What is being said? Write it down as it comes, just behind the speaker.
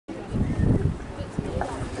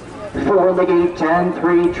4 the gate and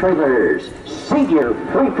 3 trailers. Senior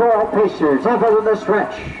free-for-all pacers over the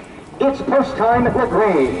stretch. It's post time at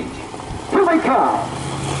Lagrange. Here they come.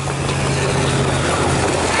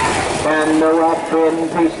 And Noah Finn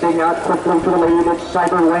pacing out quickly to the lead. It's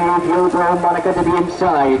Cyberwave, Hilltop Monica to the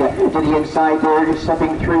inside. To the inside there,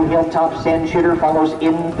 stepping through Hilltop Sandshooter, follows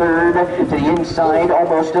in third. To the inside,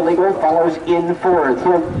 Almost Illegal, follows in fourth.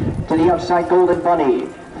 To the outside, Golden Bunny,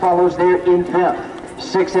 follows there in fifth.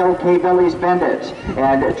 6 LK Belly's Bandit,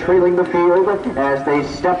 and trailing the field as they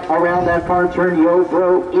step around that far turn.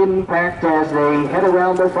 Yobro Impact as they head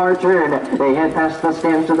around the far turn. They head past the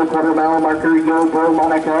stands to the quarter-mile marker. Yobro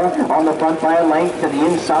Monica on the front by a length. To the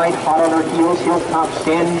inside, hot on her heels, Hilltop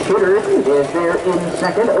Sandshooter is there in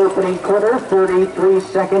second. Opening quarter, 33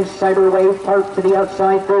 seconds. Cyberwave parked to the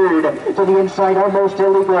outside third. To the inside, Almost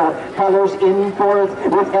Illegal follows in fourth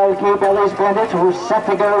with LK Belly's Bandit, who's set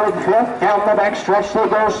to go in fifth. Down the back stretch they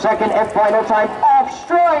go second at final time. Off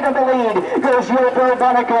stride of the lead goes Yobro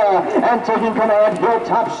Monica, and taking command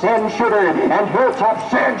Hilltop Sandshooter, and Hilltop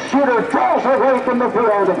Sandshooter draws away from the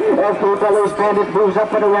field. LK Belly's Bandit moves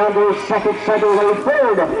up and around to second, Cyberwave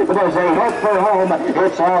third, but as they head for home,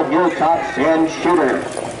 it's all Hilltop Sandshooter.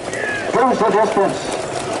 Goes the distance.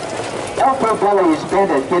 LK Belly's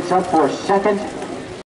Bandit gets up for second.